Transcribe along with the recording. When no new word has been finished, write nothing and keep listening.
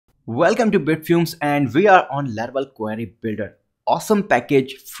Welcome to Bitfumes, and we are on Laravel Query Builder. Awesome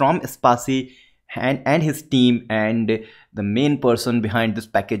package from spatie and his team, and the main person behind this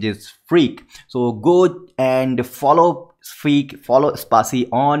package is Freek. So go and follow Freek, follow spatie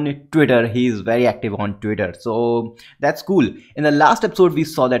on Twitter. He is very active on Twitter, so that's cool. In the last episode we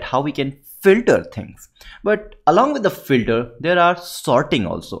saw that how we can filter things, but along with the filter there are sorting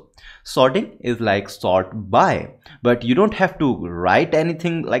also. Sorting is like sort by, but you don't have to write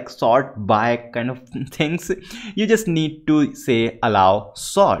anything like sort by kind of things. You just need to say allow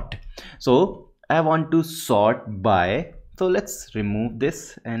sort. So I want to sort by, so let's remove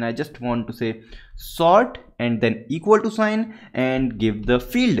this, and I just want to say sort and then equal to sign and give the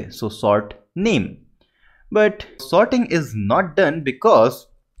field, so sort name. But sorting is not done because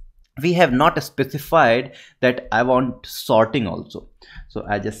we have not specified that I want sorting also. So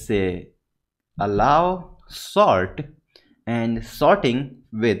I just say allow sort and sorting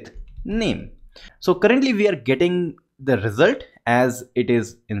with name. So currently we are getting the result as it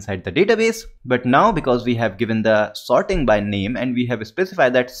is inside the database, but now because we have given the sorting by name and we have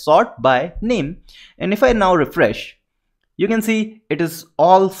specified that sort by name, and if I now refresh, you can see it is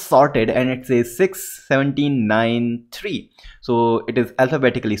all sorted and it says 6, 17, 9, 3. So it is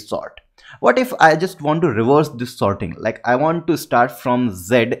alphabetically sort. What if I just want to reverse this sorting? Like I want to start from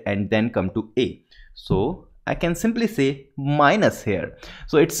Z and then come to A. So I can simply say minus here.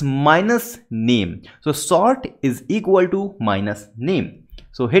 So it's minus name. So sort is equal to minus name.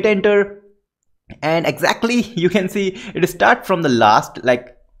 So hit enter, and exactly you can see it starts from the last,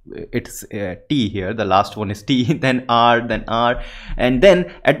 like it's T here, the last one is T, then R, and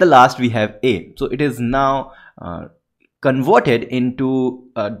then at the last we have A. So it is now converted into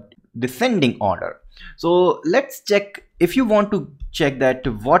a descending order. So let's check, if you want to check that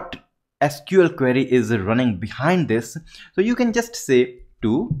what SQL query is running behind this, so you can just say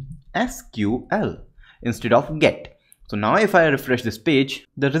to SQL instead of get. So now if I refresh this page,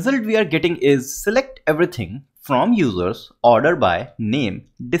 the result we are getting is select everything from users, order by name,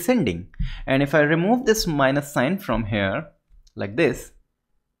 descending. And if I remove this minus sign from here like this,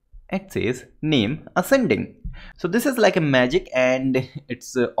 it says name ascending. So this is like a magic, and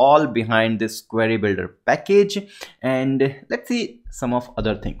it's all behind this query builder package. And let's see some of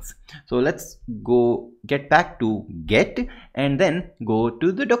other things. So let's go get back to get and then go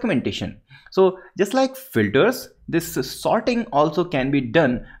to the documentation. So just like filters, this sorting also can be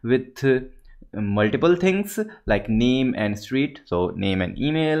done with multiple things like name and street. So name and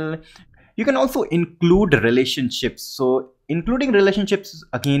email. You can also include relationships. So including relationships is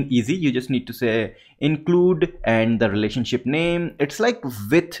again easy. You just need to say include and the relationship name. It's like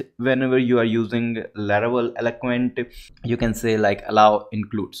with, whenever you are using Laravel Eloquent, you can say like allow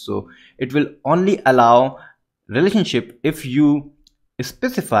include. So it will only allow relationship if you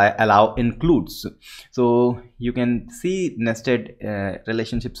specify allow includes. So you can see nested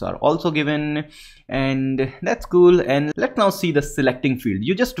relationships are also given, and that's cool. And let's now see the selecting field.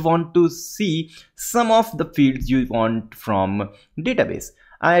 You just want to see some of the fields you want from database.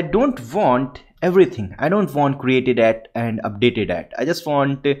 I don't want everything. I don't want created at and updated at. I just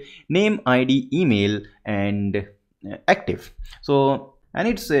want name, ID, email, and active. So I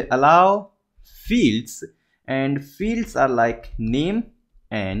need to say allow fields, and fields are like name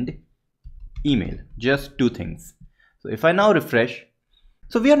and email, just two things. So if I now refresh,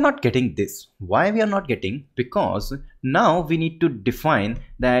 so we are not getting this. Why we are not getting? Because now we need to define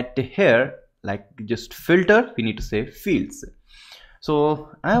that here, like just filter, we need to say fields.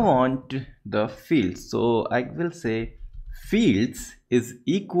 So I want the fields, so I will say fields is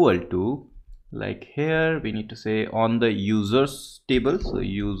equal to, like here we need to say on the users table, so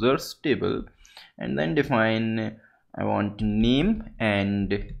users table, and then define I want name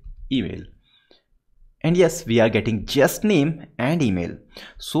and email. And yes, we are getting just name and email.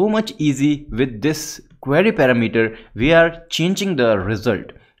 So much easy with this query parameter. We are changing the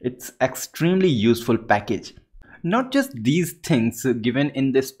result. It's extremely useful package. Not just these things given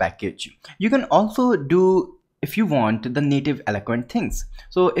in this package. You can also do, if you want, the native Eloquent things.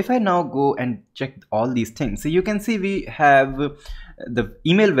 So if I now go and check all these things, so you can see we have the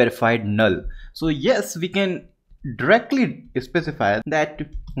email verified null. So yes, we can directly specify that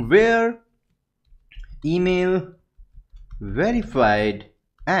where email verified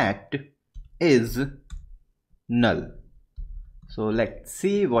at is null. So let's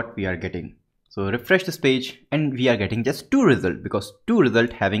see what we are getting. So refresh this page and we are getting just two results, because two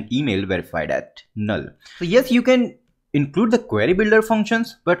results having email verified at null. So yes, you can include the query builder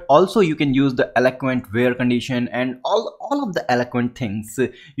functions, but also you can use the Eloquent where condition and all of the Eloquent things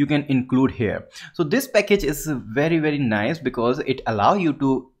you can include here. So this package is very nice because it allows you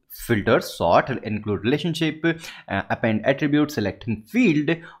to filter, sort, include relationship, append attribute, selecting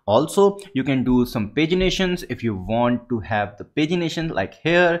field. Also you can do some paginations. If you want to have the pagination like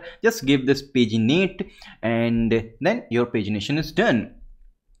here, just give this paginate and then your pagination is done.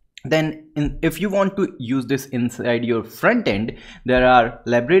 Then if you want to use this inside your front end, there are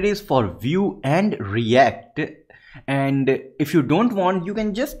libraries for Vue and React. And if you don't want, you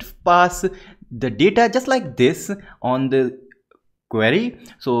can just pass the data just like this on the query.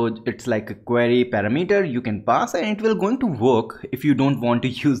 So it's like a query parameter you can pass and it will going to work if you don't want to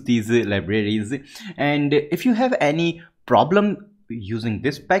use these libraries. And if you have any problem using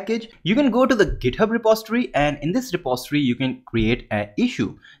this package, you can go to the GitHub repository, and in this repository you can create an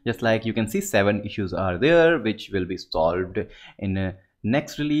issue. Just like you can see 7 issues are there which will be solved in a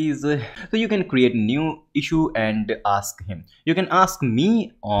next release. So you can create a new issue and ask him. You can ask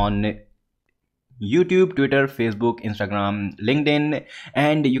me on YouTube, Twitter, Facebook, Instagram, LinkedIn,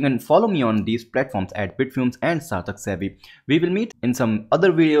 and you can follow me on these platforms at Bitfumes and Sarthak Savvy. We will meet in some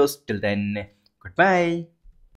other videos. Till then, goodbye.